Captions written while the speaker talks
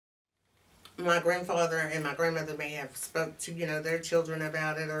my grandfather and my grandmother may have spoke to their children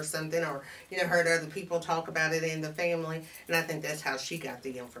about it or something, or heard other people talk about it in the family, and I think that's how she got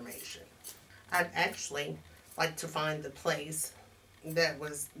the information. I'd actually like to find the place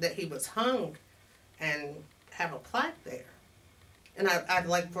that he was hung and have a plaque there, and I'd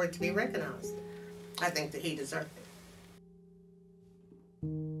like for it to be recognized. I think that he deserved it.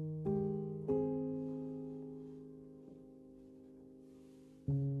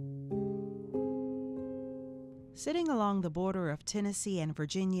 Sitting along the border of Tennessee and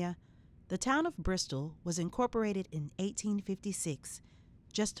Virginia, the town of Bristol was incorporated in 1856,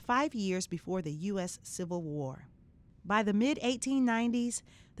 just 5 years before the U.S. Civil War. By the mid-1890s,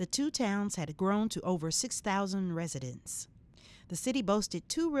 the two towns had grown to over 6,000 residents. The city boasted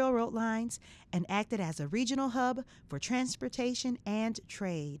 2 railroad lines and acted as a regional hub for transportation and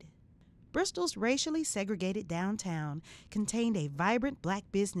trade. Bristol's racially segregated downtown contained a vibrant black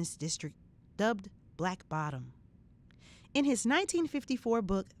business district dubbed Black Bottom. In his 1954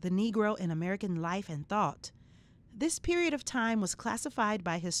 book, The Negro in American Life and Thought, this period of time was classified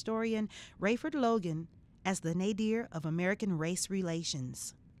by historian Rayford Logan as the nadir of American race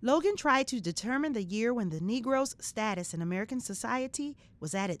relations. Logan tried to determine the year when the Negro's status in American society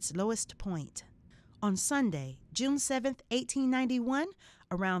was at its lowest point. On Sunday, June 7, 1891,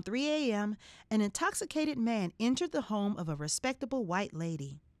 around 3 a.m., an intoxicated man entered the home of a respectable white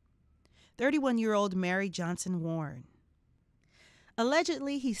lady, 31-year-old Mary Johnson Warren.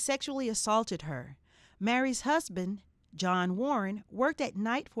 Allegedly, he sexually assaulted her. Mary's husband, John Warren, worked at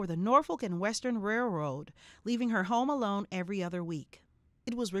night for the Norfolk and Western Railroad, leaving her home alone every other week.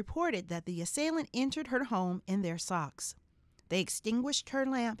 It was reported that the assailant entered her home in their socks. They extinguished her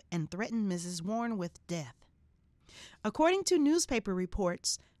lamp and threatened Mrs. Warren with death. According to newspaper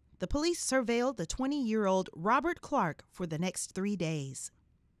reports, the police surveilled the 20-year-old Robert Clark for the next 3 days.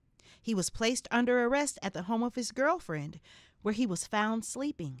 He was placed under arrest at the home of his girlfriend, where he was found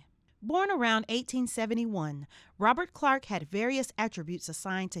sleeping. Born around 1871, Robert Clark had various attributes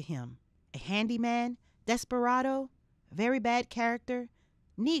assigned to him: a handyman, desperado, very bad character,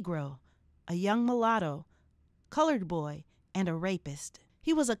 Negro, a young mulatto, colored boy, and a rapist.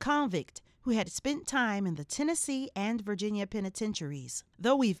 He was a convict who had spent time in the Tennessee and Virginia penitentiaries.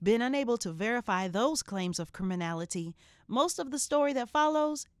 Though we've been unable to verify those claims of criminality, most of the story that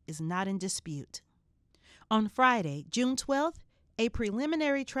follows is not in dispute. On Friday, June 12th, a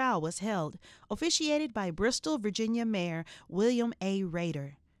preliminary trial was held, officiated by Bristol, Virginia Mayor William A.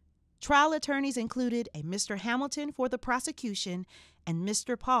 Rader. Trial attorneys included a Mr. Hamilton for the prosecution and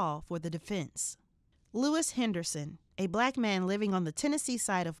Mr. Paul for the defense. Lewis Henderson, a black man living on the Tennessee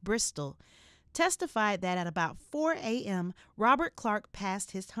side of Bristol, testified that at about 4 a.m., Robert Clark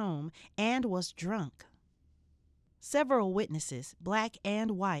passed his home and was drunk. Several witnesses, black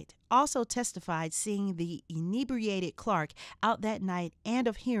and white, also testified seeing the inebriated Clark out that night and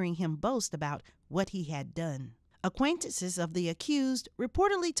of hearing him boast about what he had done. Acquaintances of the accused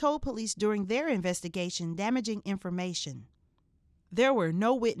reportedly told police during their investigation damaging information. There were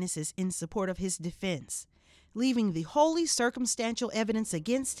no witnesses in support of his defense, leaving the wholly circumstantial evidence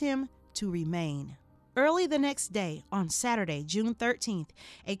against him to remain. Early the next day, on Saturday, June 13th,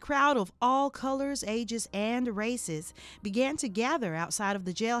 a crowd of all colors, ages, and races began to gather outside of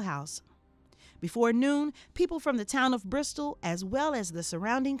the jailhouse. Before noon, people from the town of Bristol, as well as the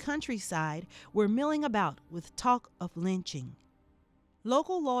surrounding countryside, were milling about with talk of lynching.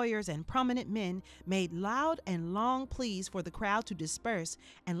 Local lawyers and prominent men made loud and long pleas for the crowd to disperse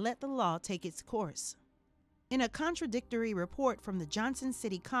and let the law take its course. In a contradictory report from the Johnson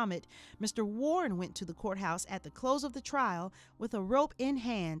City Comet, Mr. Warren went to the courthouse at the close of the trial with a rope in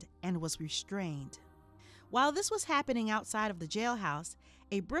hand and was restrained. While this was happening outside of the jailhouse,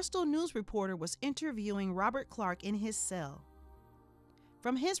 a Bristol news reporter was interviewing Robert Clark in his cell.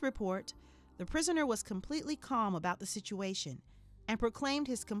 From his report, the prisoner was completely calm about the situation and proclaimed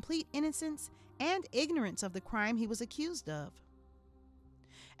his complete innocence and ignorance of the crime he was accused of.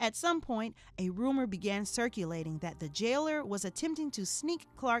 At some point, a rumor began circulating that the jailer was attempting to sneak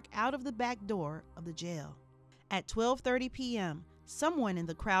Clark out of the back door of the jail. At 12:30 p.m., someone in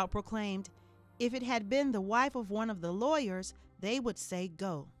the crowd proclaimed, if it had been the wife of one of the lawyers, they would say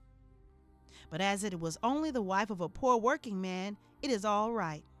go. But as it was only the wife of a poor working man, it is all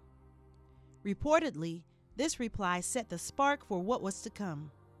right. Reportedly, this reply set the spark for what was to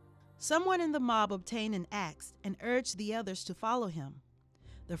come. Someone in the mob obtained an axe and urged the others to follow him.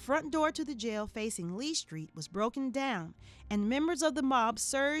 The front door to the jail facing Lee Street was broken down, and members of the mob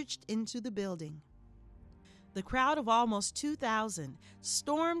surged into the building. The crowd of almost 2,000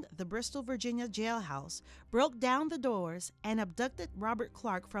 stormed the Bristol, Virginia jailhouse, broke down the doors, and abducted Robert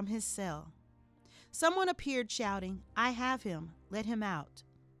Clark from his cell. Someone appeared shouting, "I have him, let him out."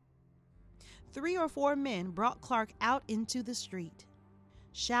 3 or 4 men brought Clark out into the street.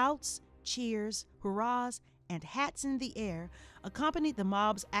 Shouts, cheers, hurrahs, and hats in the air accompanied the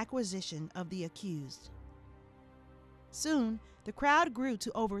mob's acquisition of the accused. Soon, the crowd grew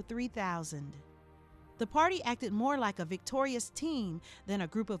to over 3,000. The party acted more like a victorious team than a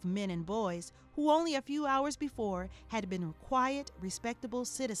group of men and boys who only a few hours before had been quiet, respectable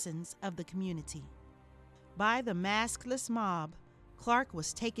citizens of the community. By the maskless mob, Clark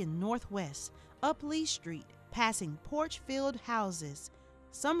was taken northwest, up Lee Street, passing porch-filled houses.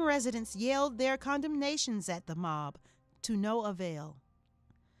 Some residents yelled their condemnations at the mob, to no avail.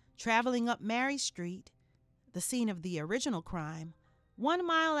 Traveling up Mary Street, the scene of the original crime, 1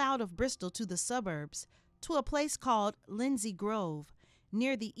 mile out of Bristol to the suburbs, to a place called Lindsay Grove,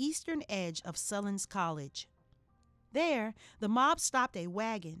 near the eastern edge of Sullins College. There, the mob stopped a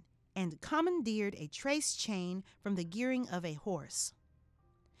wagon and commandeered a trace chain from the gearing of a horse.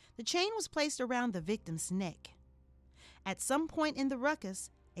 The chain was placed around the victim's neck. At some point in the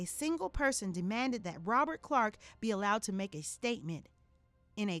ruckus, a single person demanded that Robert Clark be allowed to make a statement.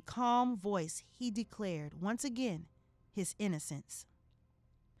 In a calm voice, he declared, once again, his innocence.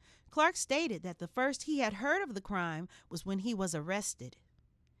 Clark stated that the first he had heard of the crime was when he was arrested.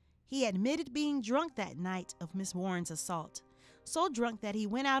 He admitted being drunk that night of Miss Warren's assault, so drunk that he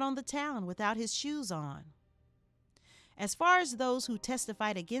went out on the town without his shoes on. As far as those who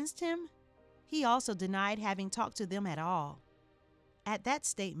testified against him, he also denied having talked to them at all. At that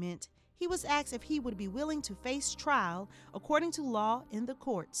statement, he was asked if he would be willing to face trial according to law in the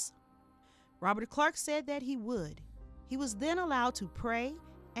courts. Robert Clark said that he would. He was then allowed to pray,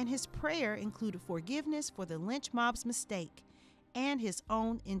 and his prayer included forgiveness for the lynch mob's mistake and his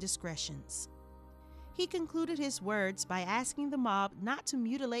own indiscretions. He concluded his words by asking the mob not to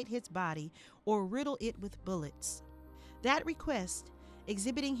mutilate his body or riddle it with bullets. That request,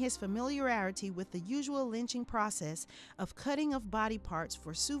 exhibiting his familiarity with the usual lynching process of cutting of body parts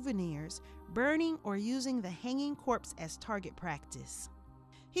for souvenirs, burning, or using the hanging corpse as target practice.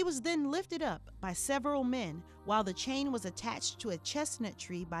 He was then lifted up by several men while the chain was attached to a chestnut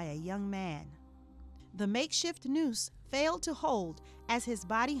tree by a young man. The makeshift noose failed to hold as his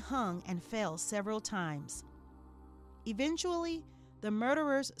body hung and fell several times. Eventually, the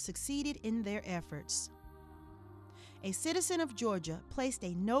murderers succeeded in their efforts. A citizen of Georgia placed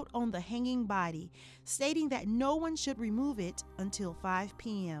a note on the hanging body stating that no one should remove it until 5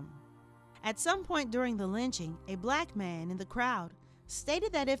 p.m. At some point during the lynching, a black man in the crowd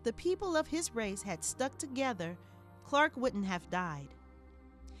stated that if the people of his race had stuck together, Clark wouldn't have died.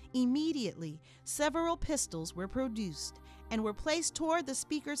 Immediately, several pistols were produced and were placed toward the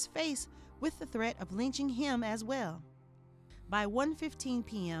speaker's face with the threat of lynching him as well. By 1:15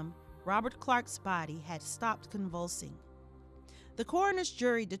 p.m., Robert Clark's body had stopped convulsing. The coroner's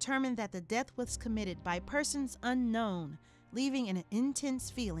jury determined that the death was committed by persons unknown, leaving an intense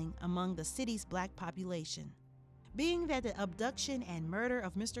feeling among the city's black population. Being that the abduction and murder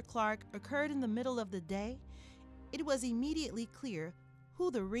of Mr. Clark occurred in the middle of the day, it was immediately clear who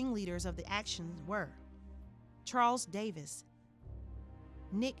the ringleaders of the actions were: Charles Davis,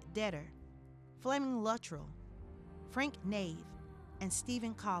 Nick Detter, Fleming Luttrell, Frank Nave, and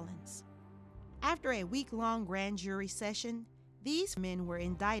Stephen Collins. After a week-long grand jury session, these men were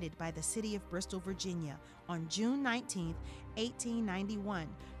indicted by the city of Bristol, Virginia, on June 19, 1891,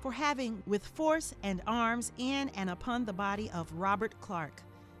 for having with force and arms in and upon the body of Robert Clark,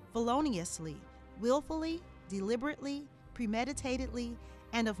 feloniously, willfully, deliberately, premeditatedly,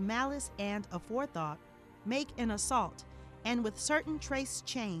 and of malice and aforethought, make an assault, and with certain trace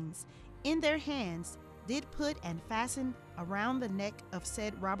chains in their hands did put and fasten around the neck of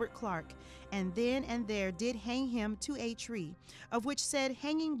said Robert Clark, and then and there did hang him to a tree, of which said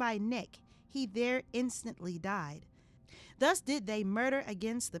hanging by neck he there instantly died. Thus did they murder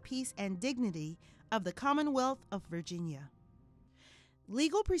against the peace and dignity of the Commonwealth of Virginia.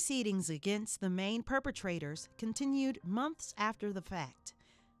 Legal proceedings against the main perpetrators continued months after the fact,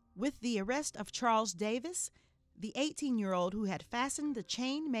 with the arrest of Charles Davis, the 18-year-old who had fastened the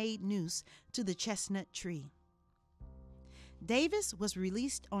chain-made noose to the chestnut tree. Davis was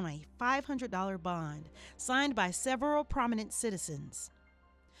released on a $500 bond, signed by several prominent citizens.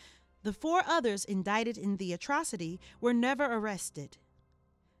 The 4 others indicted in the atrocity were never arrested.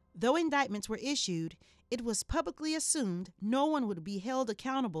 Though indictments were issued, it was publicly assumed no one would be held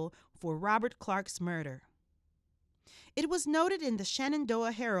accountable for Robert Clark's murder. It was noted in the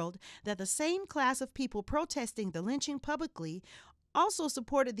Shenandoah Herald that the same class of people protesting the lynching publicly also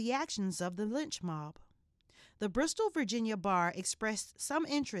supported the actions of the lynch mob. the Bristol, Virginia bar expressed some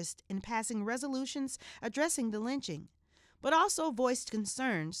interest in passing resolutions addressing the lynching, but also voiced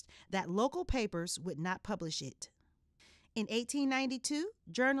concerns that local papers would not publish it. In 1892,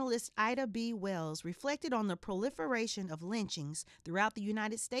 journalist Ida B. Wells reflected on the proliferation of lynchings throughout the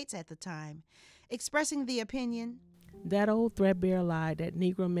United States at the time, expressing the opinion, "That old threadbare lie that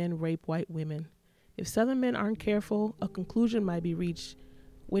Negro men rape white women. If Southern men aren't careful, a conclusion might be reached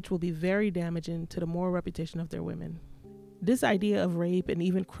which will be very damaging to the moral reputation of their women." This idea of rape and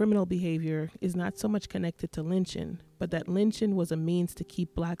even criminal behavior is not so much connected to lynching, but that lynching was a means to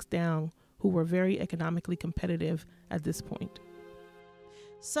keep blacks down who were very economically competitive at this point.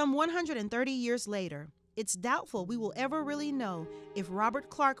 Some 130 years later, it's doubtful we will ever really know if Robert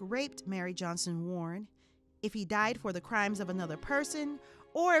Clark raped Mary Johnson Warren, if he died for the crimes of another person,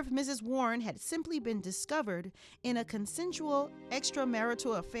 or if Mrs. Warren had simply been discovered in a consensual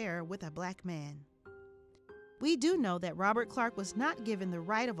extramarital affair with a black man. We do know that Robert Clark was not given the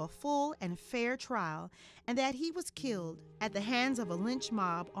right of a full and fair trial, and that he was killed at the hands of a lynch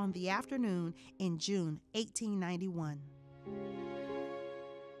mob on the afternoon in June 1891.